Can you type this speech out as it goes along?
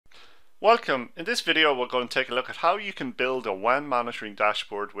Welcome. In this video we're going to take a look at how you can build a WAN monitoring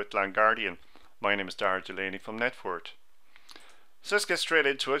dashboard with LANGuardian. My name is Darragh Delaney from Netfort. So let's get straight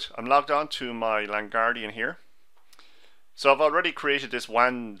into it. I'm logged on to my LANGuardian here. So I've already created this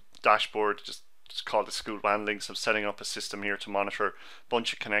WAN dashboard, just called the school WAN links. I'm setting up a system here to monitor a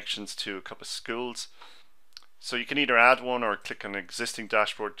bunch of connections to a couple of schools. So you can either add one or click on an existing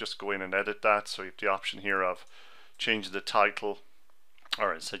dashboard, just go in and edit that. So you have the option here of changing the title,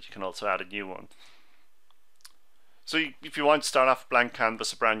 or as I said, you can also add a new one. So if you want to start off blank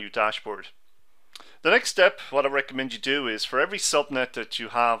canvas, a brand new dashboard. The next step, what I recommend you do is for every subnet that you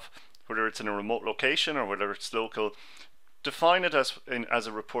have, whether it's in a remote location or whether it's local, define it as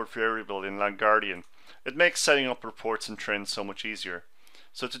a report variable in LANGuardian. It makes setting up reports and trends so much easier.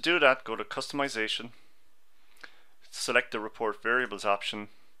 So to do that, go to Customization, select the Report Variables option,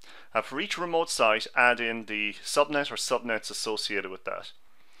 and for each remote site, add in the subnet or subnets associated with that.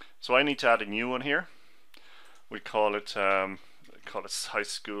 So I need to add a new one here. We call it High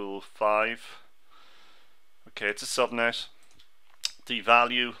School 5. Okay, it's a subnet. The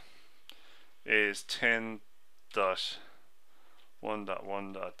value is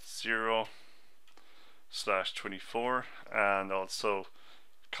 10.1.1.0/24, and also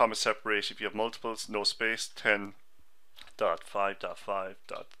comma separation if you have multiples, no space,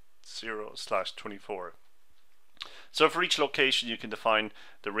 10.5.5.0/24. So for each location you can define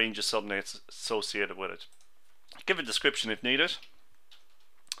the range of subnets associated with it. Give a description if needed.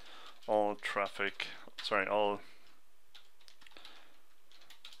 All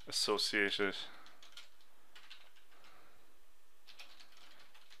associated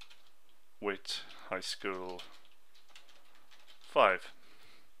with High School 5.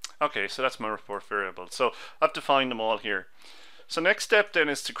 Okay, so that's my report variable. So I've defined them all here. So next step then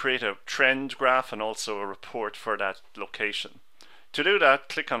is to create a trend graph and also a report for that location. To do that,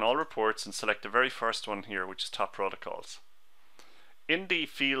 click on all reports and select the very first one here, which is top protocols. In the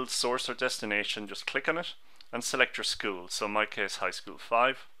field source or destination, just click on it and select your school. So in my case, High School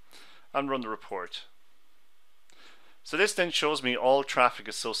 5, and run the report. So this then shows me all traffic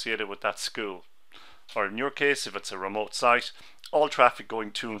associated with that school, or in your case, if it's a remote site, all traffic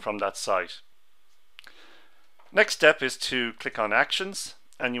going to and from that site. Next step is to click on Actions,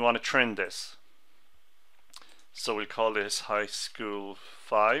 and you want to trend this. So we'll call this High School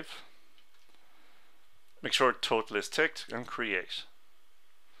 5. Make sure total is ticked and create.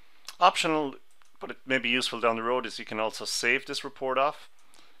 Optional, but it may be useful down the road, is you can also save this report off.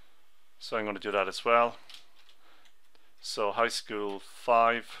 So I'm going to do that as well. So High School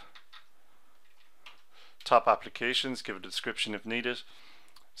 5, top applications, give a description if needed.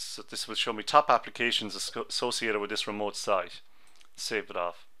 So this will show me top applications associated with this remote site. Save it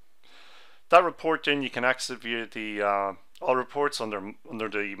off. That report then you can access via the all reports under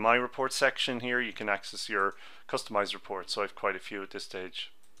the My Report section here. You can access your customized reports. So I have quite a few at this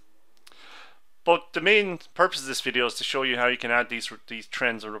stage. But the main purpose of this video is to show you how you can add these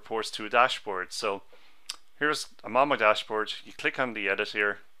trends and reports to a dashboard. So I'm on my dashboard. You click on the edit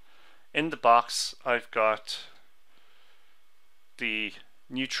here. In the box I've got the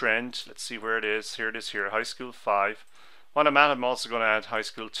new trend. Let's see where it is. Here it is here, High School 5. When I'm at, I'm also going to add High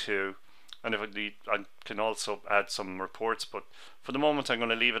School 2. And if I need, I can also add some reports, but for the moment I'm going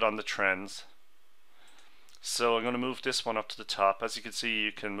to leave it on the trends. So I'm going to move this one up to the top. As you can see,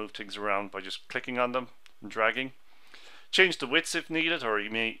 you can move things around by just clicking on them and dragging. Change the widths if needed, or you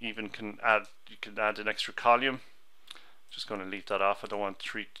may even add an extra column. Just going to leave that off. I don't want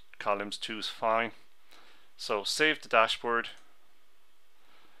 3 columns, 2 is fine. So save the dashboard.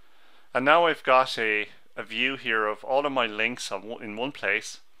 And now I've got a view here of all of my links in one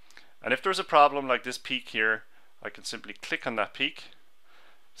place. And if there's a problem like this peak here, I can simply click on that peak,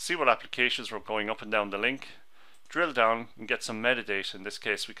 see what applications were going up and down the link, drill down and get some metadata. In this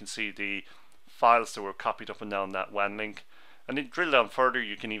case we can see the files that were copied up and down that WAN link. And then drill down further,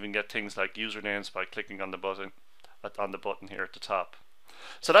 you can even get things like usernames by clicking on the button here at the top.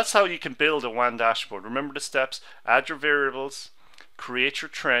 So that's how you can build a WAN dashboard. Remember the steps: add your variables, create your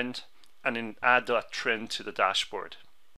trend, and then add that trend to the dashboard.